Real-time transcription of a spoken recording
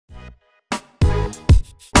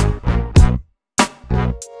Okay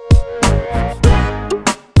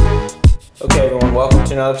everyone, welcome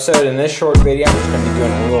to another episode. In this short video, I'm just going to be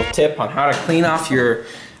doing a little tip on how to clean off your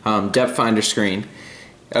depth finder screen.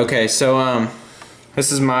 Okay, so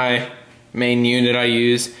this is my main unit I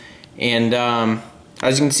use, and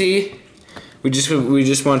as you can see, we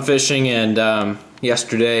just went fishing and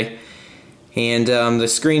yesterday, and the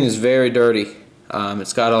screen is very dirty.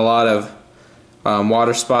 It's got a lot of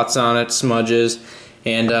water spots on it, smudges,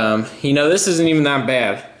 and you know, this isn't even that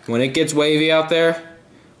bad. When it gets wavy out there,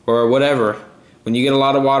 or whatever, when you get a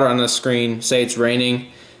lot of water on the screen, say it's raining,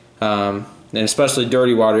 and especially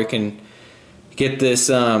dirty water, you can get this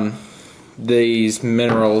these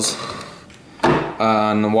minerals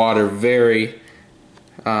on the water very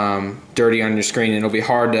dirty on your screen. It'll be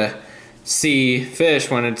hard to see fish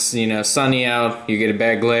when it's, you know, sunny out. You get a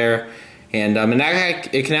bad glare, and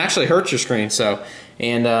it can actually hurt your screen. So,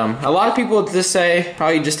 and a lot of people just say, oh,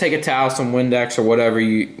 you just take a towel, some Windex or whatever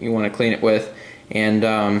you want to clean it with, and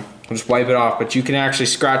just wipe it off. But you can actually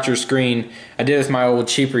scratch your screen. I did it with my old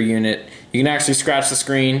cheaper unit. You can actually scratch the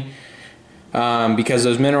screen because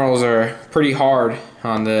those minerals are pretty hard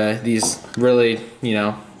on these really, you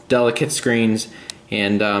know, delicate screens,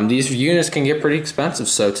 and these units can get pretty expensive.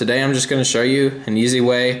 So today I'm just going to show you an easy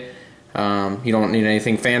way. You don't need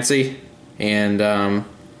anything fancy, and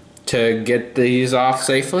to get these off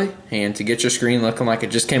safely and to get your screen looking like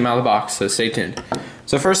it just came out of the box. So stay tuned.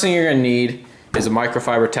 So first thing you're going to need is a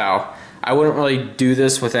microfiber towel. I wouldn't really do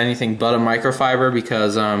this with anything but a microfiber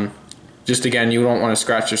because just again, you don't want to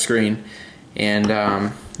scratch your screen.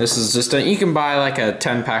 And this is just you can buy like a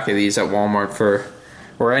 10-pack of these at Walmart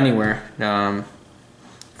or anywhere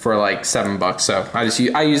for like $7. So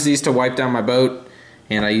I use these to wipe down my boat,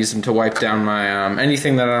 and I use them to wipe down my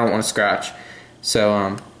anything that I don't want to scratch.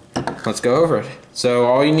 So let's go over it. So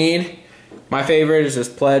all you need, my favorite is this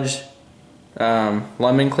Pledge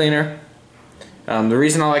lemon cleaner. The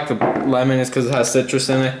reason I like the lemon is because it has citrus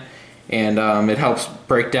in it, and it helps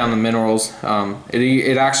break down the minerals.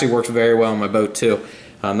 It actually works very well on my boat too.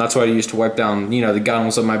 That's what I use to wipe down, you know, the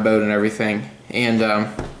gunnels of my boat and everything.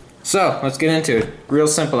 And so let's get into it. Real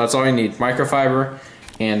simple. That's all you need. Microfiber,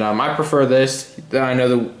 and I prefer this. I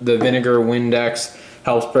know the vinegar Windex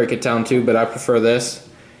helps break it down too, but I prefer this.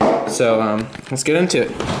 So let's get into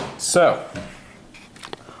it. So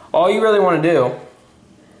all you really want to do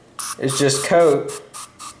is just coat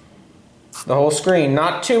the whole screen,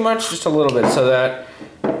 not too much, just a little bit, so that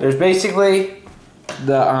there's basically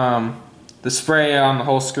the spray on the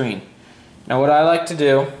whole screen. Now what I like to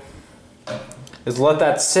do is let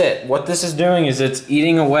that sit. What this is doing is it's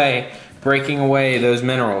eating away, breaking away those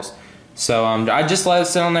minerals. So I just let it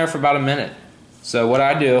sit on there for about a minute. So what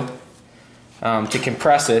I do to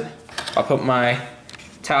compress it, I'll put my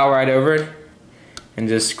towel right over it and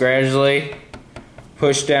just gradually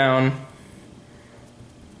push down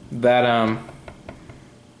that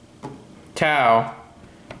towel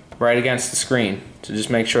right against the screen to just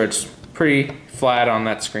make sure it's pretty flat on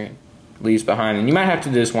that screen. Leaves behind, and you might have to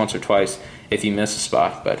do this once or twice if you miss a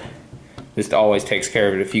spot, but this always takes care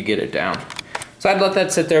of it if you get it down. So I'd let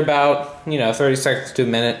that sit there about, you know, 30 seconds to a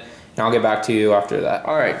minute, and I'll get back to you after that.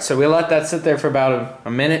 Alright, so we let that sit there for about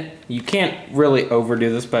a minute. You can't really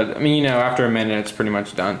overdo this, but I mean, you know, after a minute it's pretty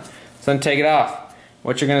much done. So then take it off.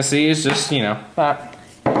 What you're going to see is just, you know, that.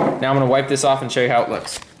 Now I'm going to wipe this off and show you how it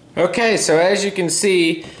looks. Okay, so as you can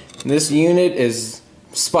see, this unit is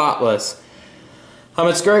spotless.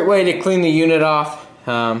 It's a great way to clean the unit off.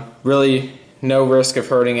 Really no risk of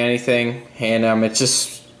hurting anything, and it's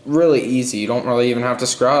just really easy. You don't really even have to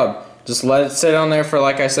scrub. Just let it sit on there for,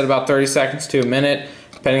 like I said, about 30 seconds to a minute,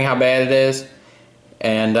 depending how bad it is.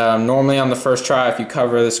 And normally on the first try, if you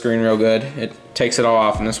cover the screen real good, it takes it all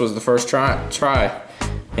off. And this was the first try.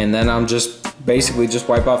 And then I'm just basically just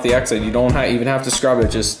wipe off the excess. You don't even have to scrub it.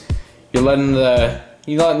 Just you're letting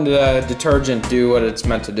the detergent do what it's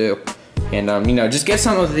meant to do. And you know, just get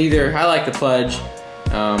something with either. I like the Pledge,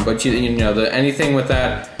 but you know, anything with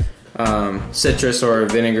that citrus or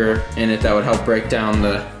vinegar in it that would help break down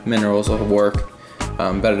the minerals will work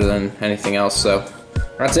better than anything else. So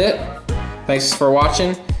that's it. Thanks for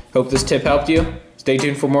watching. Hope this tip helped you. Stay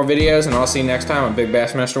tuned for more videos, and I'll see you next time on Big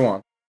Bassmaster 1.